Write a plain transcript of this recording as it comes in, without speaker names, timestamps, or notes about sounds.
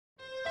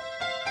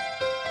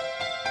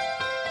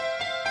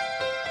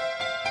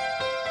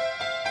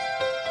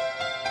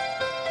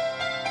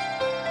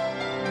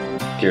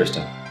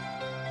Kiersten,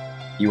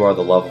 you are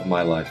the love of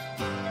my life,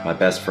 my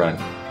best friend,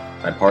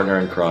 my partner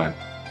in crime,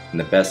 and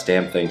the best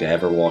damn thing to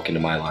ever walk into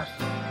my life.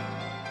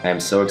 I am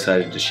so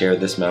excited to share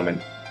this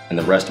moment and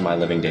the rest of my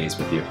living days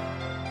with you,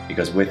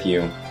 because with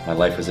you, my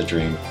life is a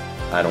dream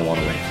I don't want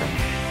to wake from.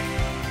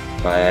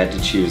 If I had to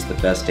choose the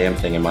best damn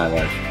thing in my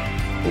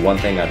life, the one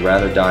thing I'd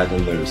rather die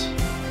than lose,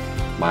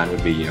 mine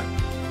would be you.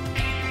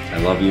 I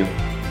love you,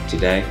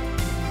 today,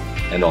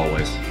 and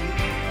always.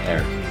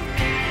 Eric.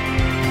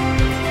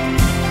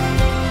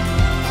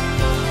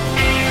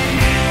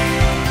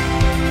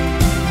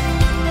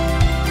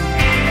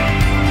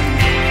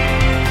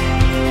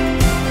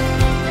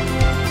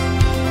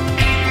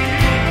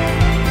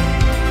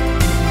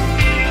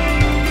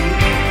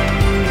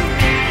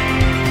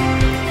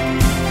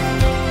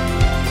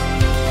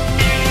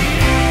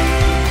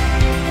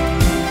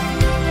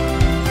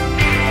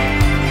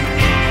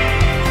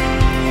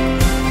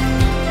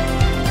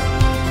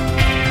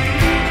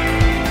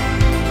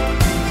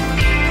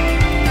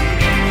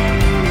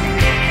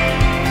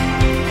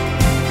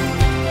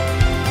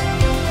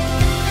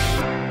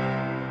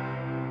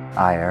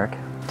 I, Eric,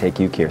 take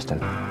you,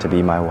 Kiersten, to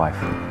be my wife.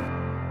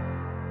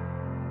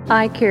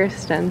 I,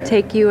 Kiersten,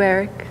 take you,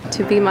 Eric,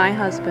 to be my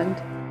husband.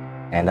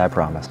 And I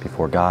promise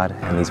before God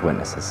and these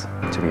witnesses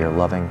to be your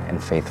loving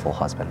and faithful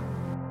husband.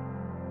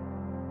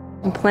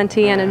 In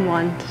plenty and in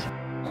want.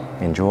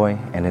 In joy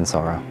and in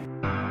sorrow.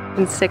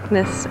 In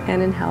sickness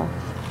and in health.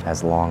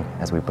 As long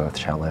as we both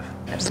shall live.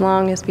 As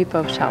long as we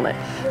both shall live.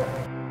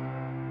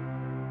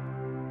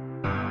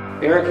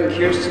 Eric and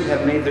Kiersten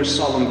have made their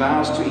solemn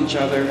vows to each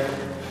other.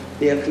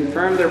 They have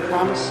confirmed their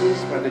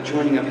promises by the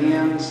joining of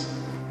hands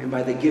and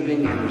by the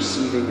giving and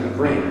receiving of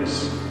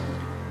rings.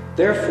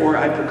 Therefore,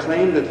 I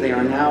proclaim that they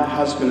are now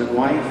husband and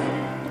wife,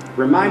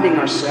 reminding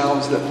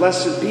ourselves that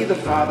blessed be the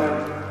Father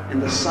and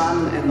the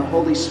Son and the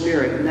Holy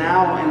Spirit,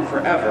 now and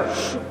forever.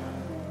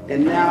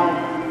 And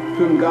now,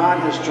 whom God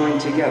has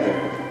joined together,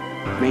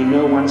 may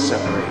no one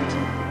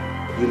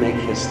separate. You may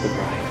kiss the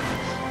bride.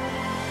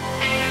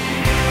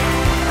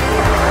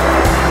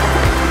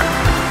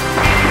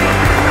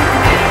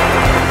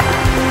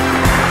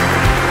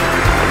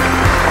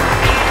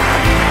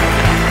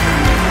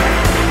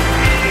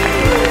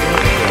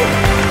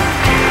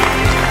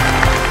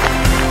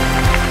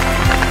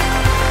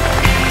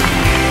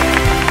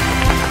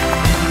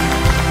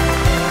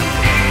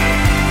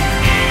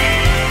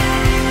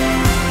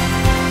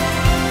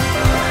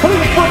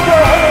 Please put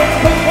your hands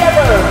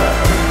together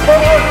for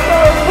our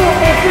son who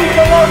will be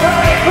the Lord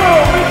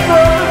and